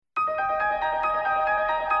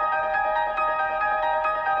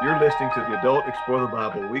You're listening to the Adult Explore the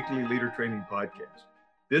Bible Weekly Leader Training Podcast.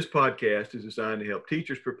 This podcast is designed to help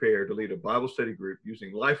teachers prepare to lead a Bible study group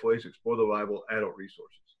using Lifeway's Explore the Bible adult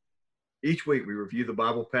resources. Each week, we review the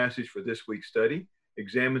Bible passage for this week's study,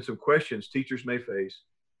 examine some questions teachers may face,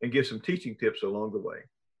 and give some teaching tips along the way.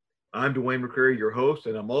 I'm Dwayne McCrary, your host,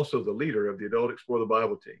 and I'm also the leader of the Adult Explore the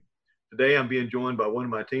Bible team. Today, I'm being joined by one of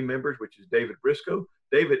my team members, which is David Briscoe.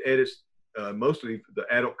 David edits mostly the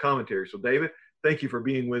adult commentary. So, David, thank you for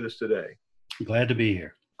being with us today. Glad to be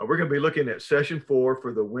here. We're going to be looking at Session 4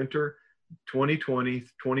 for the winter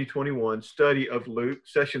 2020-2021 study of Luke.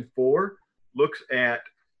 Session 4 looks at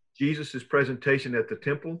Jesus' presentation at the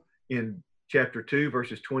temple in chapter 2,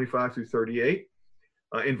 verses 25 through 38.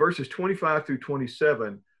 In verses 25 through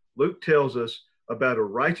 27, Luke tells us about a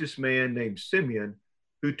righteous man named Simeon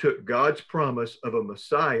who took God's promise of a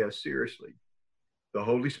Messiah seriously. The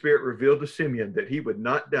Holy Spirit revealed to Simeon that he would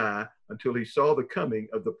not die until he saw the coming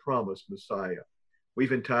of the promised Messiah.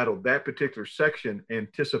 We've entitled that particular section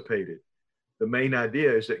Anticipated. The main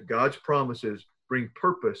idea is that God's promises bring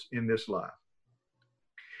purpose in this life.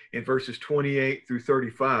 In verses 28 through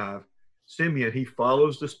 35, Simeon, he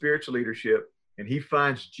follows the Spirit's leadership and he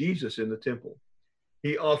finds Jesus in the temple.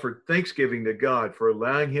 He offered thanksgiving to God for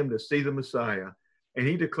allowing him to see the Messiah, and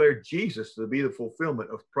he declared Jesus to be the fulfillment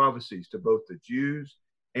of prophecies to both the Jews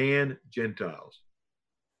and Gentiles.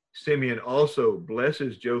 Simeon also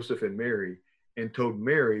blesses Joseph and Mary and told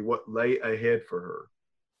Mary what lay ahead for her.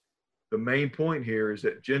 The main point here is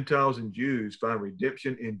that Gentiles and Jews find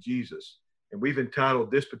redemption in Jesus, and we've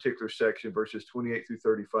entitled this particular section, verses 28 through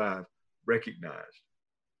 35, Recognized.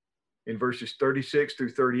 In verses 36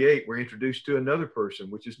 through 38, we're introduced to another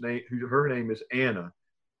person, her name is Anna.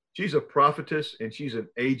 She's a prophetess and she's an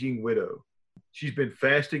aging widow. She's been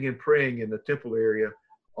fasting and praying in the temple area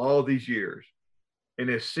all these years. And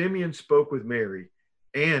as Simeon spoke with Mary,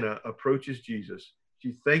 Anna approaches Jesus.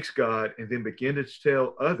 She thanks God and then begins to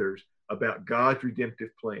tell others about God's redemptive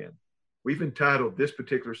plan. We've entitled this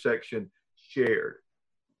particular section Shared.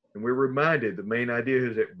 And we're reminded the main idea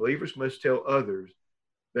is that believers must tell others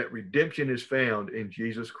that redemption is found in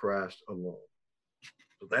Jesus Christ alone.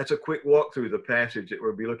 So that's a quick walk through the passage that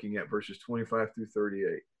we'll be looking at, verses 25 through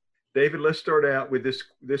 38. David, let's start out with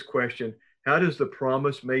this question. How does the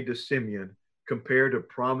promise made to Simeon compare to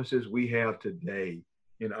promises we have today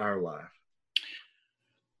in our life?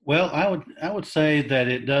 Well, I would say that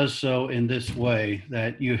it does so in this way,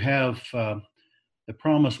 that you have the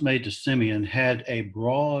promise made to Simeon had a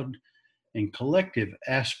broad and collective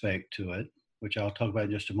aspect to it, which I'll talk about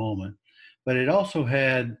in just a moment, but it also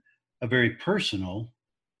had a very personal,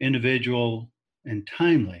 individual, and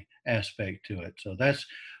timely aspect to it. So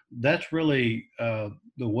that's really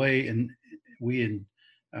the way we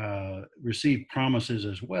receive promises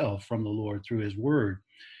as well from the Lord through His Word.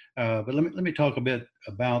 But let me talk a bit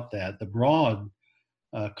about that. The broad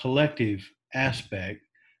collective aspect.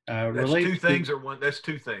 That's two things, or one? That's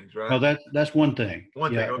two things, right? No, that's one thing.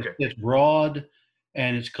 One thing. Okay. It's broad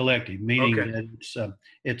and it's collective, meaning that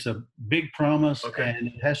it's a big promise, and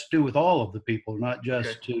it has to do with all of the people, not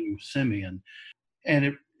just to Simeon.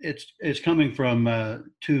 And it's coming from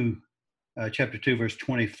chapter 2, verse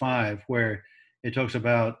 25, where it talks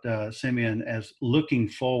about Simeon as looking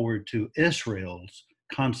forward to Israel's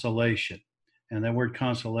consolation. And that word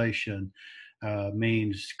consolation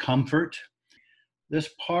means comfort. This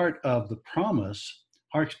part of the promise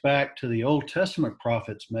harks back to the Old Testament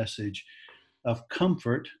prophet's message of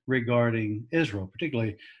comfort regarding Israel,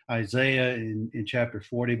 particularly Isaiah in chapter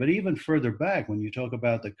 40, but even further back when you talk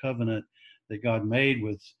about the covenant that God made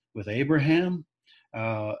with Abraham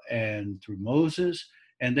and through Moses.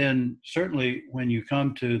 And then certainly when you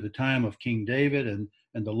come to the time of King David and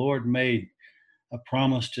the Lord made a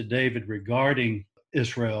promise to David regarding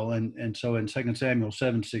Israel. And so in 2 Samuel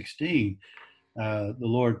 7:16, the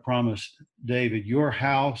Lord promised David, your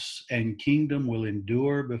house and kingdom will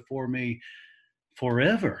endure before me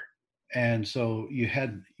forever. And so you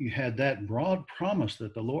had that broad promise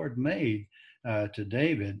that the Lord made to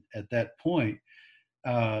David at that point.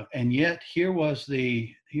 And yet here was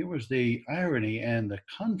the irony and the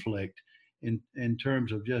conflict in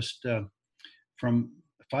terms of just from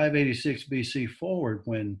 586 BC forward,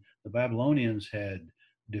 when the Babylonians had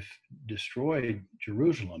destroyed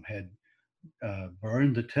Jerusalem, had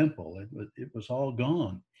burned the temple. It was all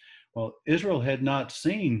gone. Well, Israel had not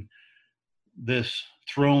seen this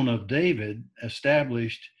throne of David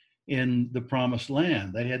established in the promised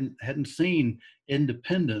land. They hadn't seen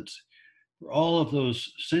independence for all of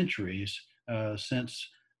those centuries since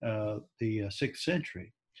the 6th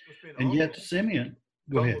century. And yet Simeon,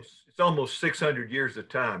 go ahead. It's almost 600 years of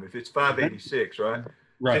time. If it's 586, right?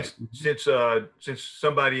 Right. Since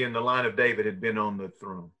somebody in the line of David had been on the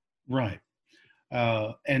throne. Right.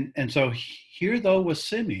 And so here, though, was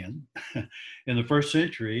Simeon in the first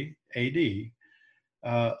century AD,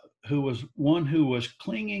 who was one who was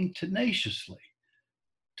clinging tenaciously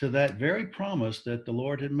to that very promise that the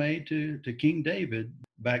Lord had made to King David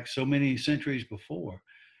back so many centuries before.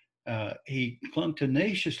 He clung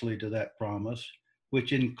tenaciously to that promise,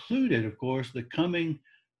 which included, of course, the coming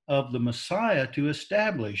of the Messiah to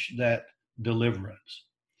establish that deliverance.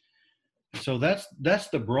 So that's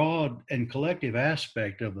the broad and collective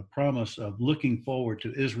aspect of the promise of looking forward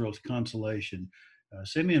to Israel's consolation.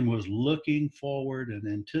 Simeon was looking forward and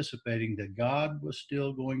anticipating that God was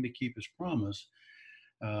still going to keep his promise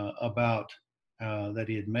about that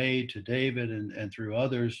he had made to David and through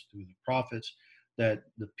others, through the prophets, that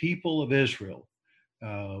the people of Israel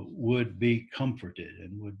would be comforted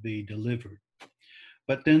and would be delivered.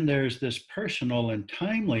 But then there's this personal and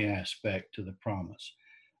timely aspect to the promise.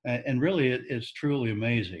 And really, it's truly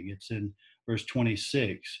amazing. It's in verse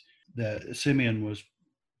 26 that Simeon was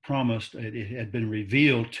promised, it had been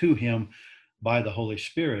revealed to him by the Holy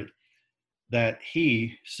Spirit that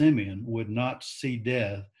he, Simeon, would not see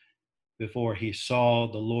death before he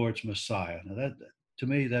saw the Lord's Messiah. Now, that, to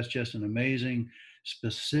me, that's just an amazing,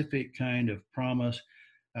 specific kind of promise.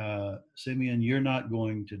 Simeon, you're not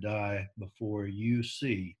going to die before you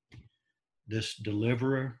see this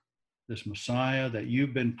deliverer, this Messiah that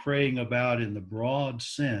you've been praying about in the broad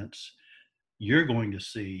sense. You're going to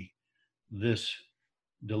see this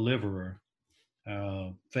deliverer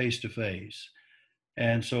face to face.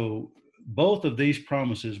 And so both of these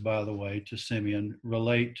promises, by the way, to Simeon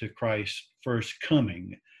relate to Christ's first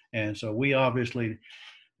coming. And so we obviously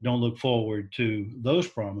don't look forward to those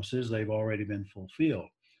promises. They've already been fulfilled.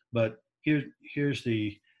 But here's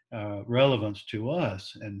the relevance to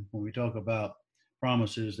us. And when we talk about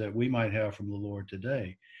promises that we might have from the Lord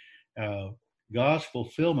today, God's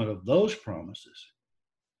fulfillment of those promises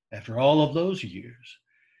after all of those years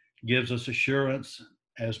gives us assurance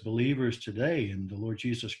as believers today in the Lord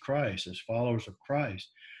Jesus Christ, as followers of Christ,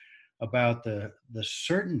 about the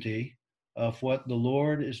certainty of what the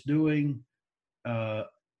Lord is doing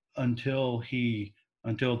until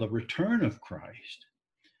the return of Christ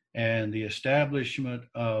and the establishment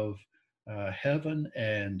of heaven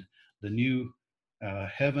and the new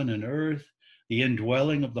heaven and earth, the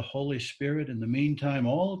indwelling of the Holy Spirit. In the meantime,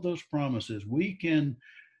 all of those promises, we can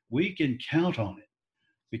count on it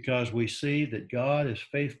because we see that God is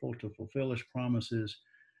faithful to fulfill his promises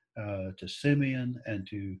to Simeon and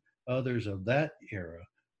to others of that era.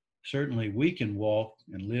 Certainly we can walk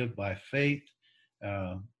and live by faith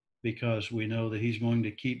because we know that he's going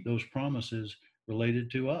to keep those promises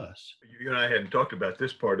related to us. You and I hadn't talked about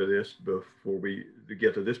this part of this before we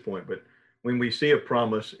get to this point, but when we see a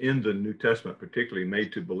promise in the New Testament, particularly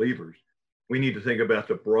made to believers, we need to think about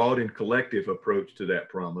the broad and collective approach to that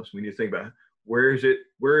promise. We need to think about where is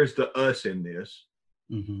the us in this?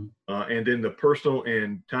 Mm-hmm. And then the personal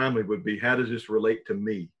and timely would be, how does this relate to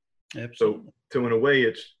me? Absolutely. So in a way,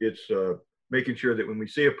 it's making sure that when we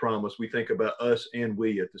see a promise, we think about us and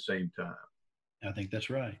we at the same time. I think that's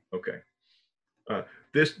right. Okay.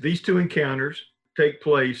 These two encounters take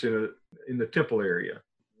place in the temple area.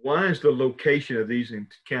 Why is the location of these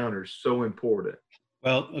encounters so important?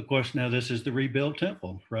 Well, of course, now this is the rebuilt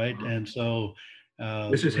temple, right? Uh-huh. And so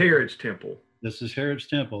this is Herod's temple. This is Herod's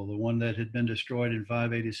temple. The one that had been destroyed in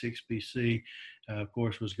 586 BC, of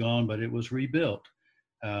course, was gone, but it was rebuilt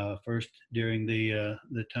first during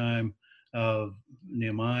the time of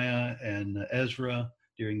Nehemiah and Ezra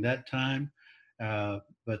during that time.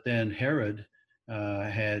 But then Herod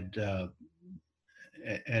had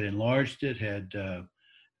enlarged it, had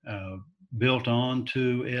built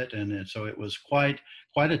onto it, and so it was quite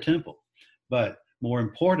a temple. But more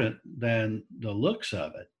important than the looks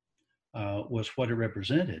of it was what it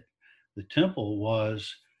represented. The temple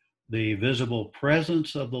was the visible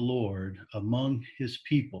presence of the Lord among his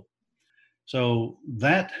people. So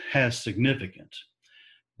that has significance.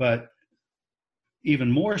 But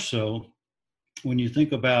even more so, when you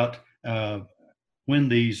think about when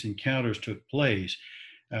these encounters took place,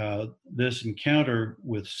 this encounter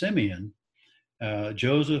with Simeon,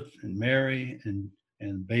 Joseph and Mary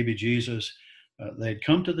and baby Jesus, they'd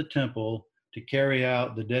come to the temple to carry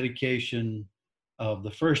out the dedication of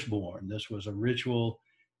the firstborn. This was a ritual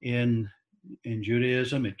in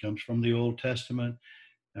Judaism. It comes from the Old Testament.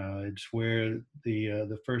 It's where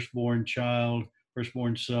the firstborn child,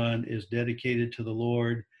 firstborn son, is dedicated to the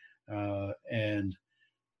Lord, and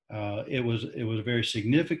it was a very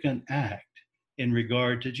significant act in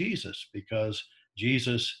regard to Jesus, because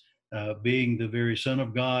Jesus being the very Son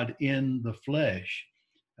of God in the flesh.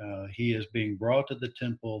 He is being brought to the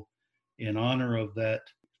temple in honor of that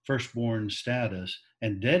firstborn status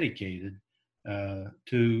and dedicated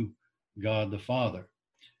to God the Father.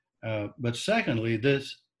 But secondly,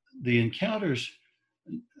 the encounters,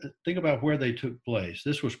 think about where they took place.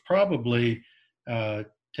 This was probably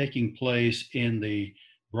taking place in the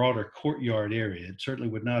broader courtyard area. It certainly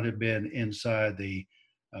would not have been inside the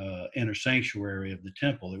inner sanctuary of the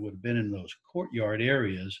temple. It would have been in those courtyard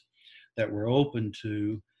areas that were open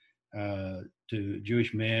to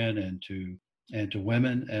Jewish men and to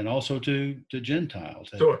women, and also to Gentiles.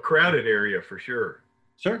 So a crowded area for sure.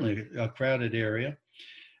 Certainly a crowded area.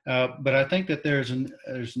 But I think that there's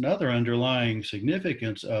another underlying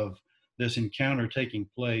significance of this encounter taking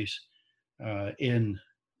place in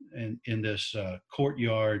this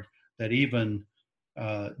courtyard, that even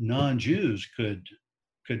non-Jews could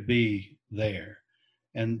be there,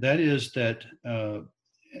 and that is that,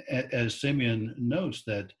 as Simeon notes,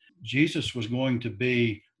 that Jesus was going to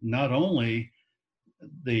be not only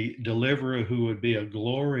the deliverer who would be a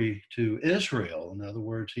glory to Israel. In other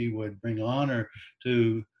words, he would bring honor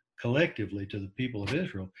to collectively to the people of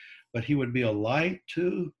Israel, but he would be a light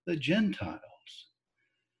to the Gentiles.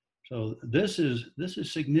 So this is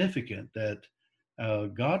significant, that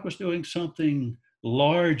God was doing something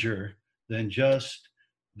larger than just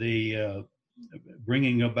the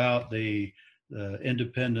bringing about the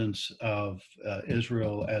independence of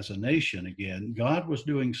Israel as a nation again. God was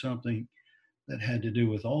doing something that had to do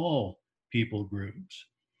with all people groups.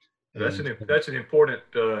 That's an important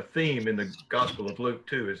theme in the Gospel of Luke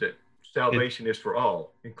too, is that salvation is for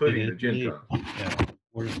all, including the Gentiles. Yeah,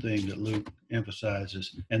 important thing that Luke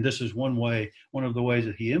emphasizes, and this is one of the ways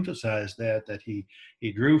that he emphasized that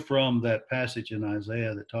he drew from that passage in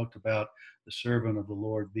Isaiah that talked about the servant of the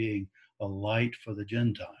Lord being a light for the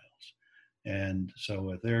Gentiles. And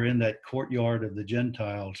so if they're in that courtyard of the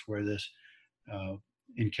Gentiles where this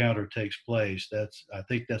encounter takes place, I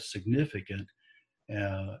think that's significant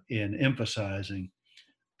in emphasizing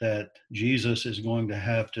that Jesus is going to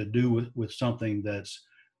have to do with something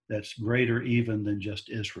that's greater even than just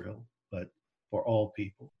Israel, but for all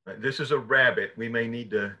people. This is a rabbit we may need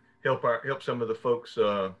to help some of the folks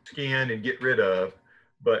skin and get rid of,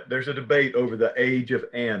 but there's a debate over the age of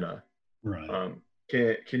Anna. Right.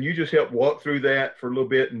 Can you just help walk through that for a little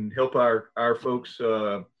bit and help our folks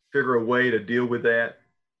figure a way to deal with that?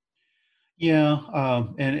 Yeah,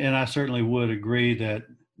 and I certainly would agree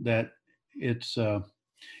that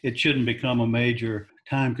it shouldn't become a major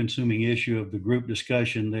time-consuming issue of the group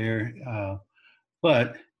discussion there,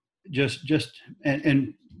 but just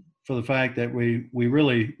and for the fact that we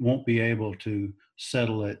really won't be able to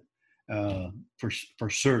settle it for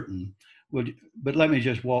certain. But let me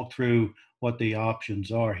just walk through what the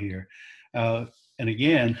options are here. And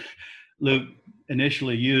again, Luke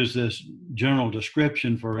initially used this general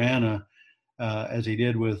description for Anna, as he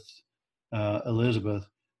did with Elizabeth,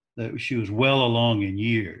 that she was well along in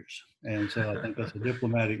years. And so I think that's a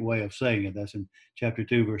diplomatic way of saying it. That's in chapter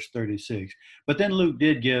 2, verse 36. But then Luke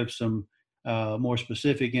did give some more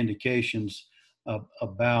specific indications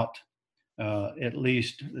about at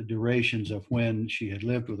least the durations of when she had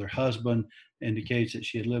lived with her husband. Indicates that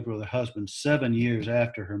she had lived with her husband 7 years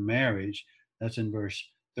after her marriage. That's in verse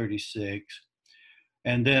 36.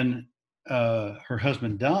 And then her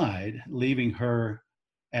husband died, leaving her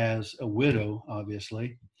as a widow,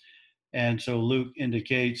 obviously. And so Luke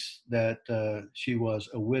indicates that she was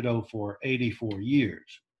a widow for 84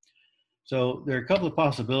 years. So there are a couple of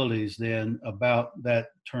possibilities then about that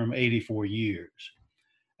term 84 years.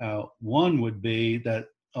 One would be that,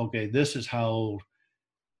 okay, this is how old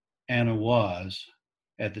Anna was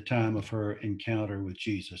at the time of her encounter with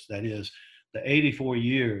Jesus. That is, the 84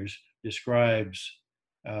 years describes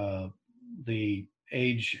the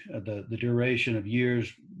age, the duration of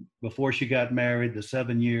years before she got married, the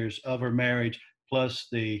 7 years of her marriage, plus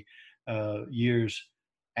the years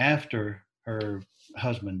after her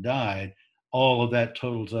husband died. All of that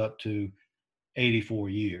totals up to 84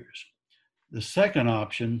 years. The second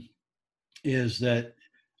option is that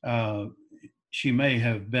she may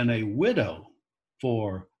have been a widow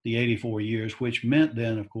for the 84 years, which meant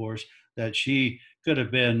then, of course, that she could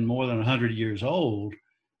have been more than 100 years old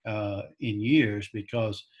in years,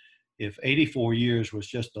 because if 84 years was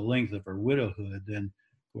just the length of her widowhood, then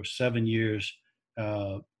for 7 years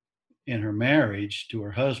in her marriage to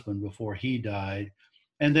her husband before he died.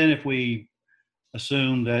 And then if we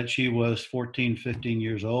assume that she was 14, 15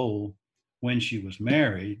 years old when she was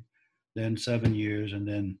married, then 7 years, and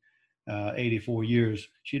then 84 years,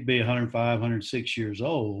 she'd be 105, 106 years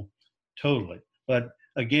old totally. But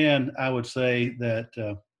again, I would say that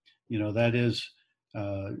that is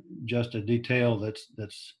just a detail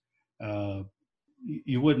that's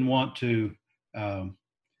you wouldn't want to. Um,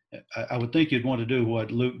 I would think you'd want to do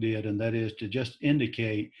what Luke did, and that is to just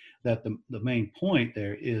indicate that the main point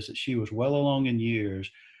there is that she was well along in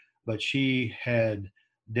years, but she had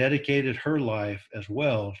dedicated her life as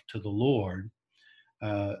well to the Lord.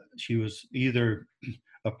 She was either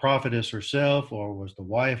a prophetess herself or was the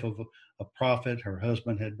wife of a prophet. Her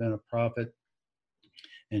husband had been a prophet,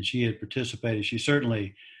 and she had participated. She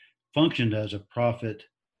certainly functioned as a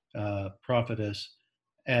prophetess,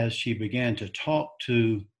 as she began to talk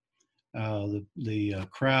to the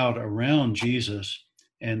crowd around Jesus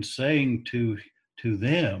and saying to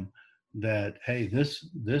them that, hey, this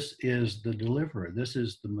is the deliverer, this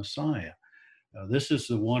is the Messiah, this is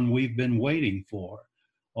the one we've been waiting for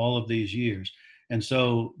all of these years. And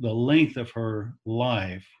so the length of her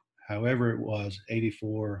life, however it was,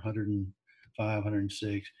 84, 105,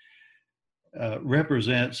 106,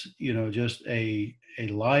 represents, just a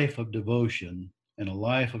life of devotion and a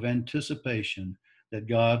life of anticipation that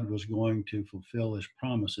God was going to fulfill his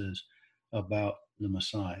promises about the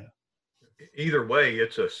Messiah. Either way,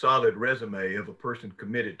 it's a solid resume of a person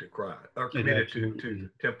committed to Christ, or committed to the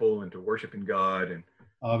temple and to worshiping God, and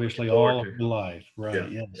obviously all of the life, right? Yeah,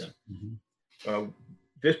 yes. Yeah. Mm-hmm.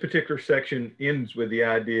 This particular section ends with the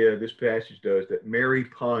idea, this passage does, that Mary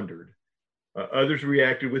pondered. Others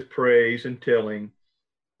reacted with praise and telling.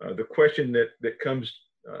 The question that comes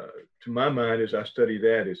to my mind as I study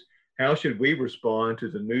that is, how should we respond to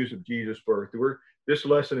the news of Jesus' birth? This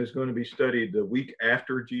lesson is going to be studied the week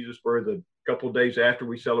after Jesus' birth, a couple of days after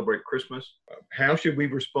we celebrate Christmas. How should we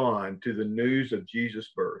respond to the news of Jesus'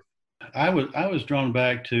 birth? I was drawn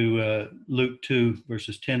back to Luke 2,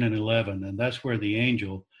 verses 10 and 11, and that's where the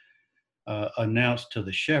angel announced to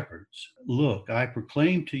the shepherds, "Look, I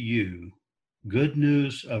proclaim to you good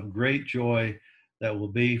news of great joy that will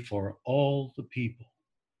be for all the people.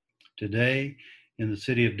 Today, in the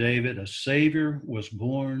city of David, a Savior was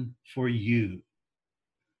born for you,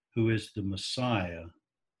 who is the Messiah,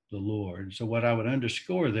 the Lord." So what I would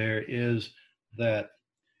underscore there is that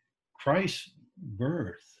Christ's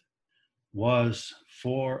birth was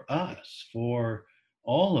for us, for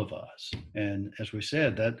all of us. And as we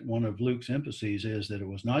said, that one of Luke's emphases is that it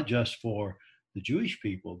was not just for the Jewish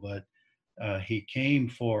people, but he came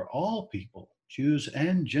for all people, Jews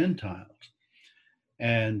and Gentiles.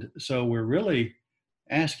 And so we're really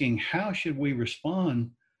asking, how should we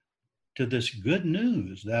respond to this good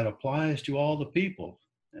news that applies to all the people?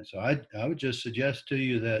 And so I would just suggest to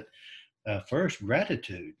you that first,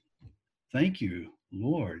 gratitude. Thank you,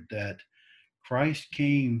 Lord, that Christ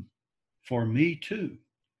came for me too.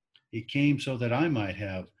 He came so that I might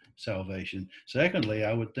have salvation. Secondly,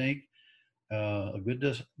 I would think a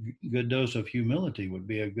good dose of humility would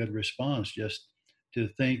be a good response, just to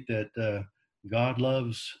think that God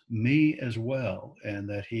loves me as well, and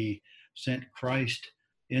that he sent Christ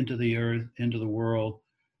into the earth, into the world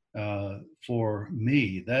for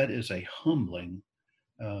me. That is a humbling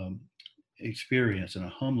experience and a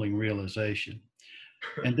humbling realization.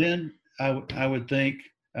 And then I would think,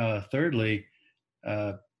 thirdly,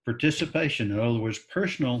 participation. In other words,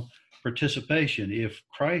 personal participation. If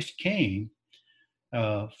Christ came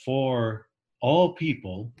for all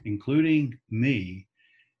people, including me,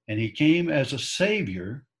 and he came as a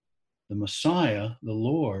Savior, the Messiah, the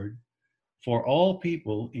Lord, for all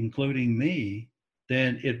people, including me,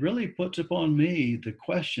 then it really puts upon me the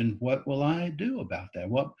question, what will I do about that?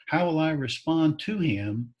 How will I respond to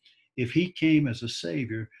him if he came as a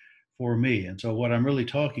Savior for me? And so what I'm really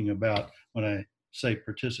talking about when I say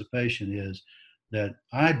participation is that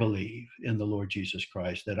I believe in the Lord Jesus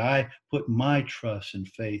Christ, that I put my trust and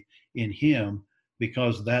faith in him,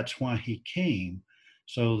 because that's why he came,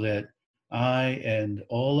 so that I and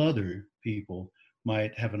all other people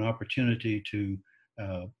might have an opportunity to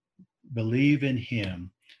believe in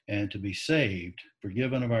him and to be saved,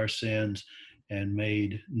 forgiven of our sins, and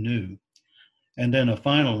made new. And then a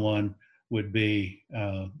final one would be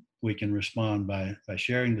we can respond by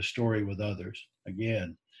sharing the story with others.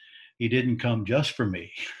 Again, he didn't come just for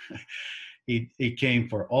me. He came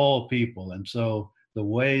for all people. And so the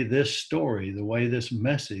way this story, the way this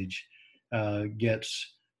message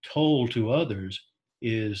gets told to others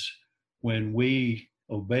is when we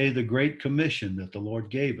obey the Great Commission that the Lord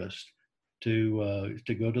gave us to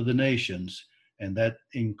go to the nations. And that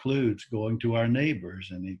includes going to our neighbors,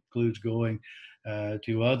 and includes going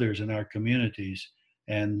to others in our communities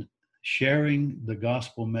and sharing the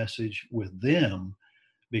gospel message with them,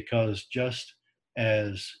 because just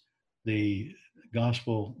as the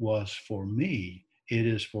gospel was for me, it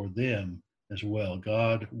is for them as well.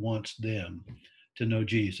 God wants them to know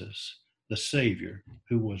Jesus, the Savior,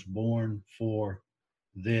 who was born for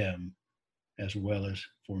them as well as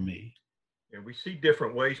for me. And we see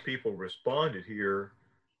different ways people responded here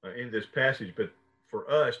in this passage, but for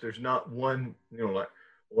us, there's not one, like,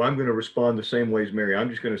 well, I'm going to respond the same way as Mary. I'm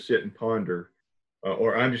just going to sit and ponder,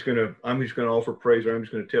 or I'm just going to offer praise, or I'm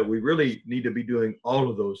just going to tell. We really need to be doing all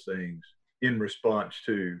of those things in response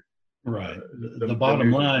to. Right. The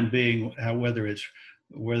bottom line being whether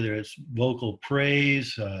it's vocal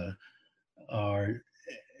praise, or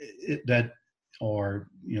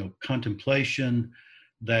contemplation,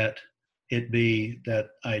 that it be that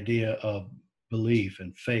idea of belief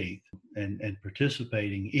and faith and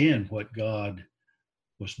participating in what God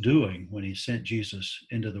was doing when he sent Jesus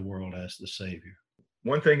into the world as the Savior.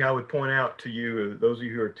 One thing I would point out to you, those of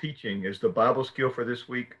you who are teaching, is the Bible skill for this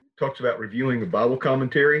week talks about reviewing the Bible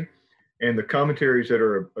commentary, and the commentaries that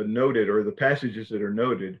are noted, or the passages that are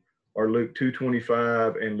noted, are Luke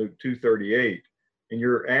 2:25 and Luke 2:38. And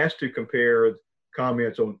you're asked to compare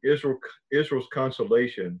comments on Israel's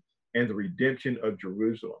consolation and the redemption of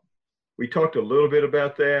Jerusalem. We talked a little bit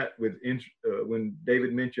about that when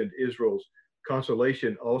David mentioned Israel's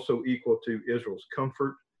consolation also equal to Israel's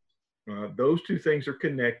comfort. Those two things are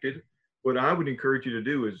connected. What I would encourage you to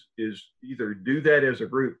do is either do that as a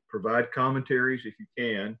group, provide commentaries if you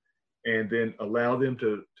can, and then allow them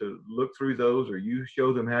to look through those, or you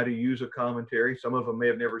show them how to use a commentary. Some of them may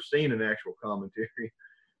have never seen an actual commentary.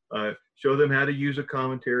 Show them how to use a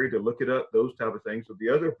commentary, to look it up, those type of things. So the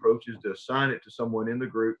other approach is to assign it to someone in the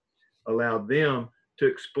group, allow them to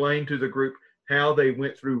explain to the group how they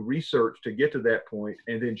went through research to get to that point,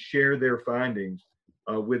 and then share their findings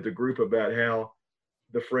with the group about how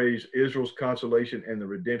the phrase Israel's consolation and the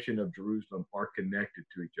redemption of Jerusalem are connected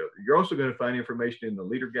to each other. You're also going to find information in the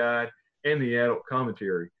leader guide and the adult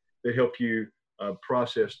commentary that help you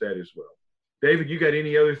process that as well. David, you got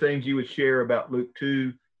any other things you would share about Luke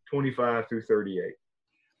 2:25 through 38?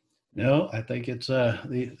 No, I think it's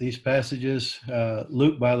these passages.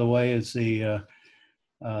 Luke, by the way, is the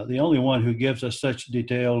only one who gives us such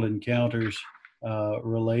detailed encounters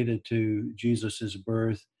related to Jesus's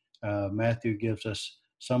birth. Matthew gives us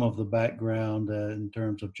some of the background in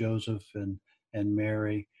terms of Joseph and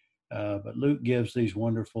Mary, but Luke gives these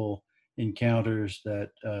wonderful encounters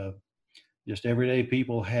that just everyday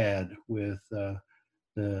people had with the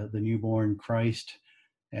newborn Christ,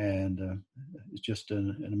 and it's just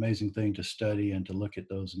an amazing thing to study and to look at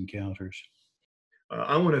those encounters.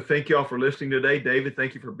 I want to thank y'all for listening today. David,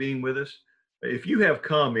 thank you for being with us. If you have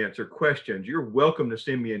comments or questions, you're welcome to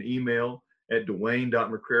send me an email at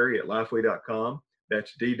dwayne.mccrary@lifeway.com.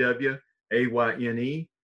 That's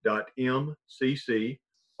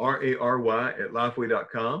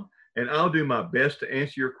DWAYNE.MCCRARY@lifeway.com. And I'll do my best to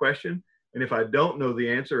answer your question. And if I don't know the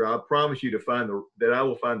answer, I promise you that I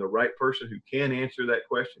will find the right person who can answer that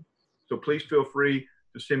question. So please feel free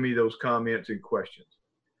to send me those comments and questions.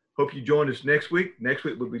 Hope you join us next week. Next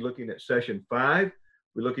week, we'll be looking at session 5.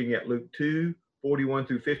 We're looking at Luke 2:41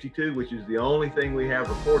 through 52, which is the only thing we have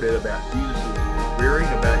recorded about Jesus' rearing,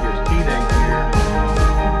 about